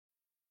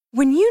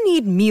When you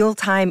need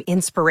mealtime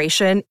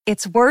inspiration,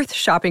 it's worth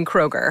shopping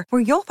Kroger,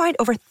 where you'll find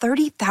over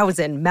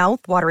 30,000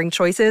 mouth-watering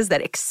choices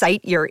that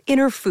excite your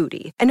inner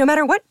foodie. And no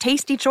matter what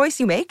tasty choice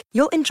you make,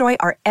 you'll enjoy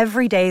our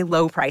everyday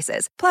low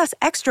prices, plus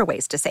extra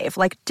ways to save,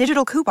 like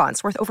digital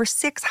coupons worth over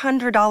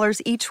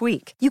 $600 each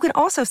week. You can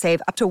also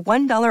save up to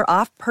 $1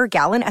 off per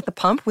gallon at the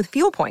pump with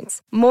fuel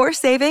points. More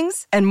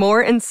savings and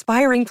more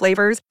inspiring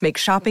flavors make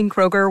shopping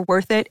Kroger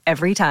worth it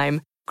every time.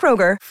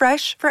 Kroger,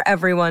 fresh for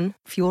everyone.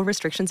 Fuel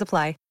restrictions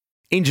apply.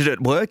 Injured at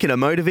work in a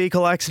motor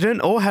vehicle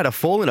accident or had a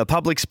fall in a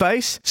public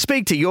space?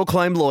 Speak to Your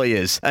Claim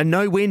Lawyers, a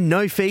no-win,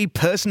 no-fee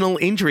personal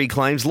injury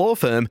claims law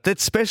firm that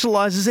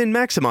specialises in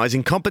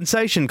maximising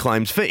compensation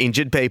claims for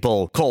injured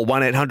people. Call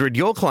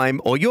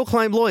 1-800-YOUR-CLAIM or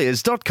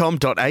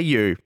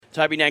yourclaimlawyers.com.au.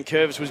 Toby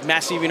Nankervis was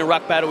massive in a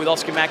ruck battle with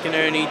Oscar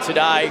McInerney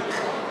today.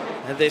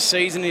 Their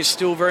season is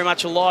still very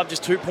much alive,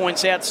 just 2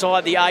 points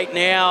outside the 8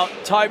 now.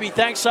 Toby,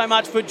 thanks so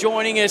much for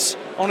joining us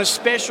on a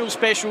special,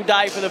 special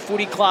day for the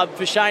footy club,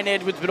 for Shane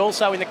Edwards, but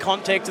also in the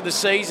context of the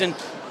season.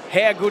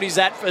 How good is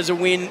that as a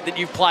win that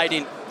you've played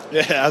in?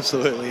 Yeah,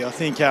 absolutely. I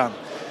think,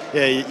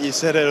 you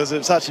said it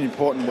was such an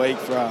important week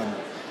for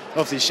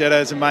obviously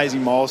Sheddo's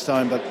amazing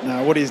milestone, but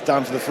what he's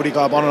done for the footy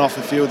club on and off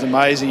the field is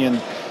amazing, and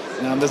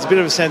there's a bit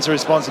of a sense of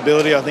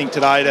responsibility, I think,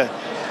 today to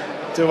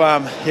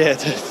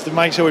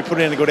make sure we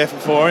put in a good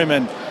effort for him.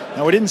 And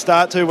we didn't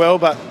start too well,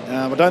 but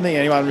I don't think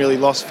anyone really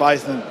lost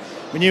faith, and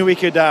we knew we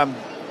could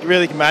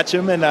really match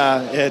him, and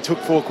it took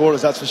 4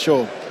 quarters, that's for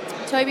sure.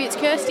 Toby, it's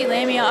Kirsty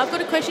Lamia. I've got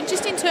a question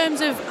just in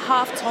terms of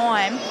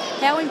half-time.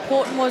 How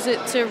important was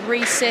it to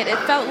reset? It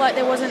felt like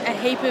there wasn't a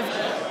heap of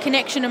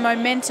connection and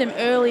momentum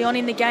early on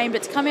in the game,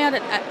 but to come out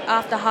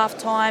after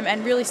half-time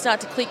and really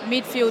start to click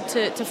midfield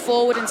to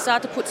forward and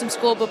start to put some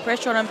scoreboard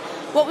pressure on them.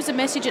 What was the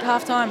message at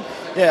half-time?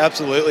 Yeah,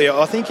 absolutely.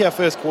 I think our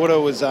first quarter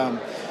was,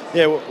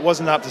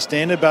 wasn't up to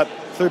standard, but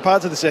through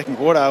parts of the second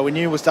quarter, we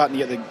knew we were starting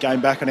to get the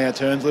game back on our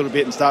terms a little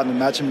bit and starting to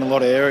match them in a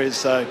lot of areas.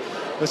 So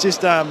it was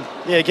just,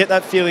 get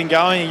that feeling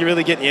going. You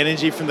really get the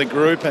energy from the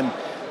group, and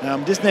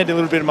just needed a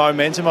little bit of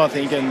momentum, I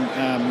think.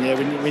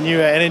 And we knew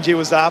our energy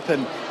was up,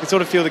 and you could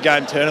sort of feel the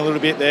game turn a little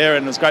bit there,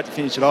 and it was great to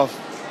finish it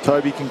off.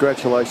 Toby,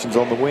 congratulations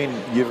on the win.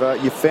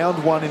 You've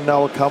found one in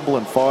Noah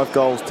Cumberland, 5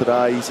 goals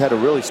today. He's had a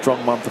really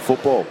strong month of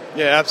football.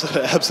 Yeah,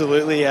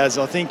 absolutely he has.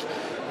 I think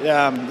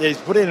he's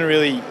put in a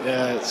really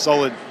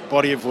solid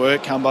body of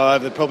work, Cumbo,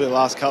 over probably the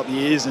last couple of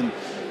years, and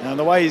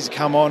the way he's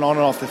come on and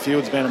off the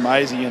field has been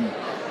amazing, and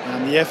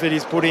the effort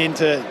he's put in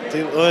to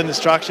learn the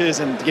structures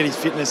and to get his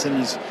fitness and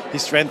his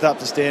strength up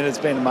to standard has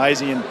been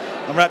amazing, and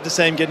I'm rapt to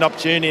see him get an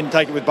opportunity and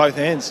take it with both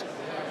hands.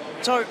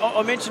 So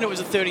I mentioned it was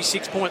a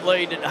 36-point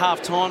lead at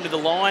half-time to the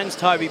Lions,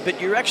 Toby,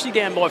 but you're actually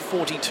down by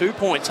 42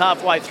 points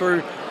halfway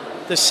through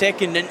the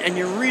second, and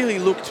you really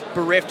looked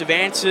bereft of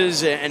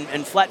answers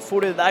and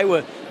flat-footed. They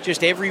were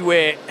just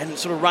everywhere and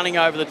sort of running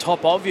over the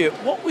top of you.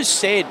 What was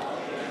said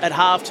at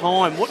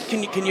half-time? What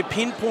can you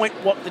pinpoint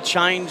what the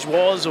change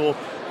was, or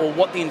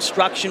what the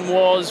instruction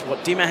was,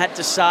 what Dimmer had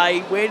to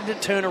say? Where did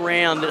it turn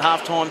around at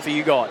half-time for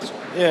you guys?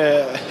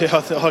 Yeah,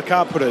 I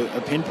can't put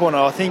a pinpoint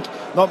on it. I think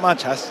not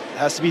much has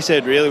to be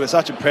said, really. We're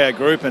such a proud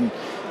group, and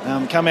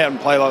come out and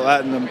play like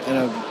that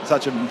in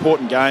such an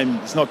important game,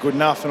 it's not good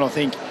enough, and I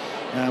think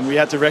we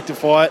had to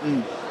rectify it,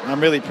 and I'm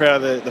really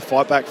proud of the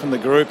fight back from the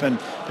group, and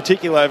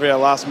particularly over our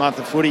last month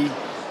of footy,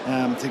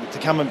 to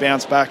come and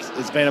bounce back.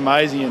 It's been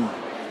amazing,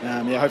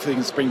 and hopefully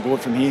we can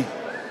springboard from here.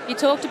 You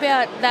talked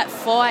about that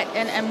fight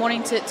and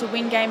wanting to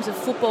win games of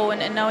football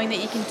and knowing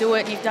that you can do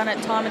it, and you've done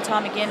it time and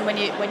time again when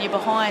you're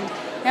behind.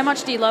 How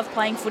much do you love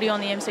playing footy on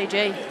the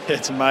MCG?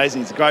 It's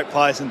amazing. It's a great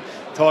place, and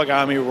Tiger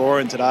Army were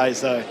roaring today,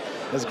 so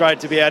it's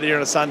great to be out here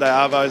on a Sunday.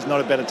 Arvo is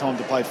not a better time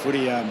to play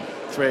footy,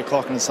 3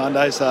 o'clock on a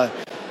Sunday, so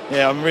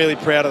I'm really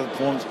proud of the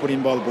performance put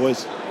in by the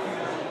boys.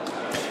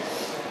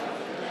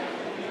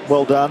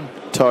 Well done,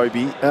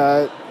 Toby.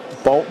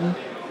 Bolton,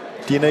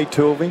 do you need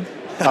 2 of him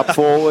up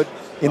forward?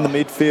 In the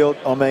midfield,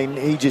 I mean,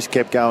 he just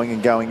kept going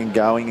and going and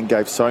going and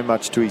gave so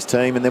much to his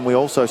team. And then we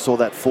also saw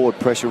that forward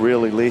pressure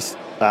really lift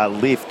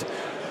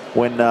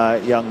when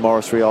young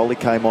Maurice Rioli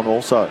came on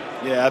also.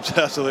 Yeah,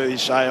 absolutely,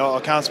 Shea.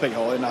 I can't speak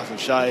highly enough of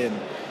Shea. And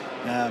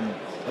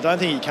I don't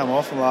think he come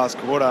off in the last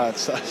quarter.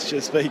 It's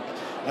just speak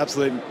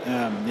absolutely,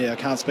 I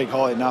can't speak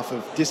highly enough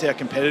of just how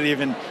competitive.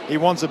 And he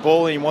wants a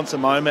ball, and he wants a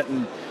moment,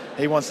 and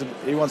he wants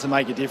to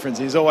make a difference.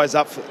 He's always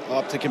up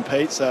to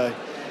compete, so...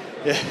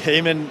 Yeah,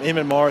 him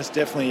and Morris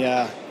definitely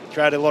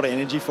created a lot of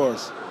energy for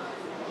us.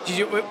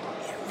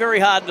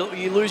 Very hard.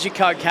 You lose your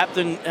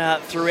co-captain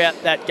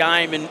throughout that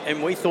game,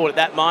 and we thought at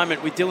that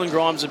moment, with Dylan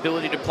Grimes'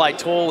 ability to play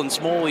tall and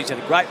small, he's had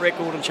a great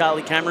record on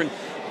Charlie Cameron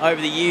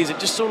over the years. It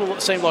just sort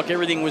of seemed like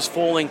everything was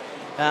falling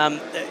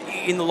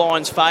in the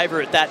Lions'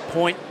 favour at that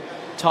point.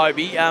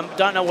 Toby,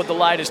 don't know what the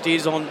latest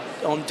is on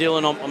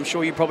Dylan. I'm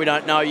sure you probably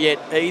don't know yet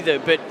either,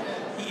 but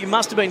you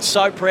must have been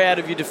so proud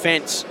of your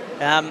defence.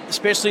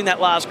 Especially in that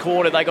last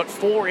quarter. They got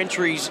 4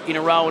 entries in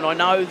a row, and I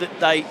know that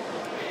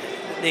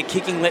their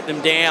kicking let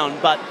them down,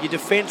 but your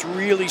defence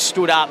really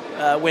stood up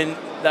when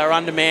they were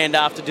undermanned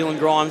after Dylan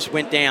Grimes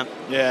went down.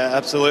 Yeah,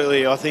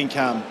 absolutely. I think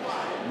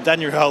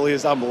Daniel Rowley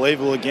is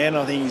unbelievable again.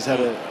 I think he's had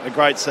a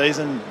great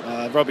season.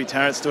 Robbie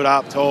Tarrant stood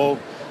up tall.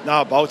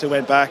 Noah Bolter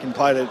went back and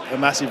played a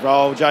massive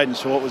role. Jaden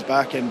Short was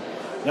back, and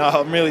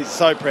I'm really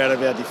so proud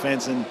of our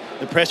defence, and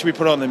the pressure we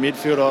put on the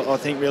midfield I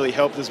think really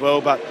helped as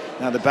well, but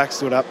the back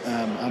stood up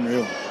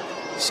unreal.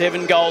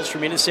 7 goals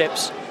from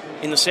intercepts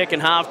in the second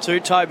half too,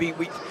 Toby.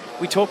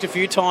 We talked a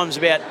few times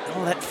about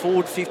that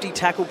forward 50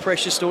 tackle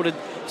pressure started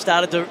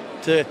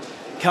to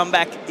come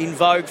back in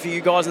vogue for you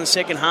guys in the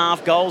second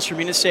half. Goals from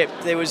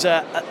intercept. There was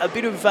a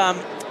bit of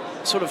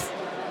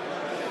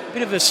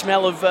a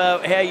smell of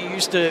how you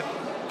used to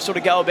sort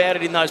of go about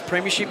it in those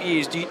premiership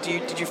years.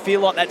 Did you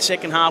feel like that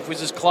second half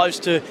was as close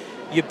to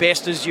your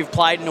best as you've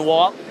played in a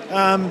while?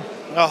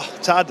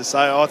 It's hard to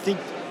say. I think,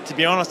 to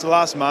be honest, the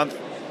last month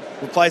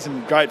we've played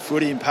some great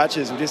footy in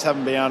patches. We just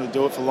haven't been able to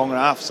do it for long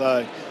enough.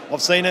 So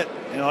I've seen it,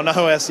 and I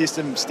know our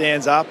system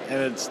stands up,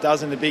 and it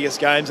does in the biggest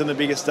games and the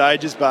biggest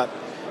stages. But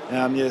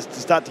to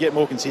start to get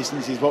more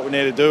consistency is what we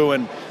need to do,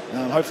 and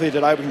hopefully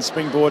today we can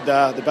springboard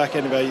the back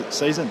end of our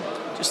season.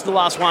 Just the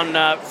last one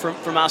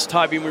from us,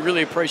 Toby, and we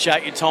really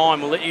appreciate your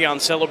time. We'll let you go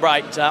and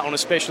celebrate on a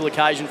special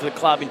occasion for the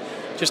club in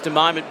just a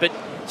moment. But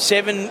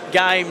 7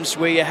 games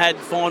where you had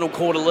final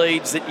quarter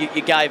leads that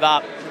you gave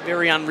up,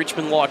 very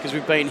un-Richmond-like as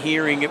we've been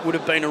hearing. It would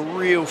have been a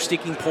real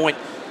sticking point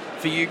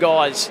for you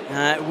guys.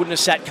 It wouldn't have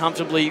sat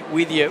comfortably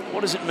with you.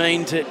 What does it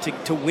mean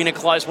to win a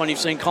close one? You've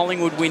seen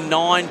Collingwood win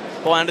 9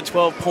 by under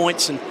 12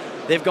 points, and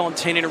they've gone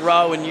 10 in a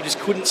row, and you just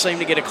couldn't seem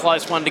to get a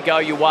close one to go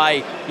your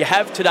way. You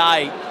have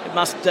today.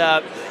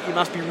 You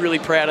must be really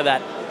proud of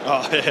that.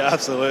 Oh, yeah,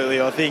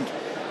 absolutely. I think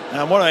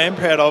what I am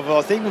proud of,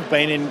 I think we've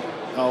been in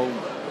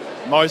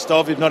most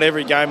of, if not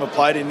every game we've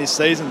played in this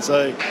season.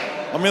 So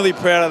I'm really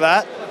proud of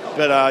that.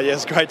 But,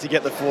 it's great to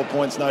get the 4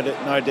 points, no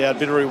doubt. A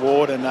bit of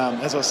reward. And,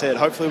 as I said,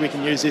 hopefully we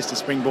can use this to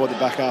springboard the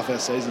back half of our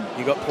season.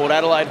 You've got Port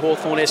Adelaide,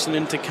 Hawthorn,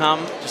 Essendon to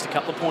come. Just a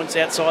couple of points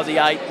outside the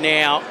 8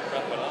 now.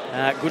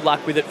 Good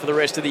luck with it for the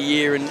rest of the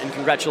year, and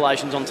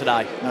congratulations on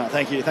today. No,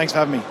 thank you. Thanks for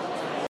having me.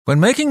 When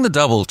making the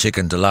Double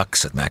Chicken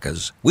Deluxe at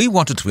Macca's, we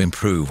wanted to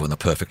improve on the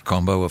perfect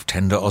combo of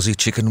tender Aussie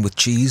chicken with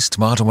cheese,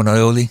 tomato and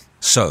aioli.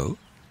 So,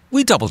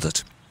 we doubled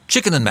it.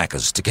 Chicken and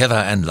Macca's, together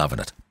and loving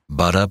it.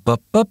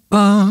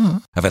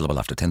 Ba-da-ba-ba-ba. Available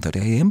after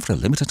 10:30 a.m. for a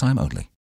limited time only.